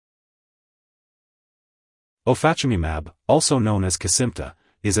Ofatumumab, also known as Kesimpta,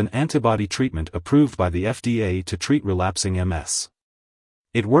 is an antibody treatment approved by the FDA to treat relapsing MS.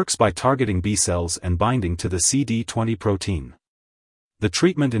 It works by targeting B cells and binding to the CD20 protein. The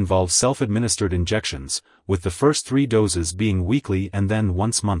treatment involves self-administered injections, with the first 3 doses being weekly and then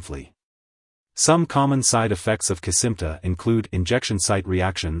once monthly. Some common side effects of Kesimpta include injection site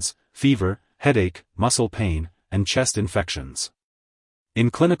reactions, fever, headache, muscle pain, and chest infections. In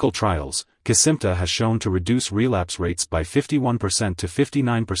clinical trials, Kesimpta has shown to reduce relapse rates by 51% to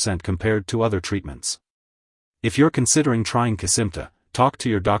 59% compared to other treatments. If you're considering trying Kesimpta, talk to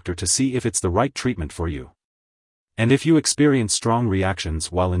your doctor to see if it's the right treatment for you. And if you experience strong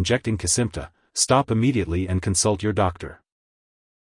reactions while injecting Kesimpta, stop immediately and consult your doctor.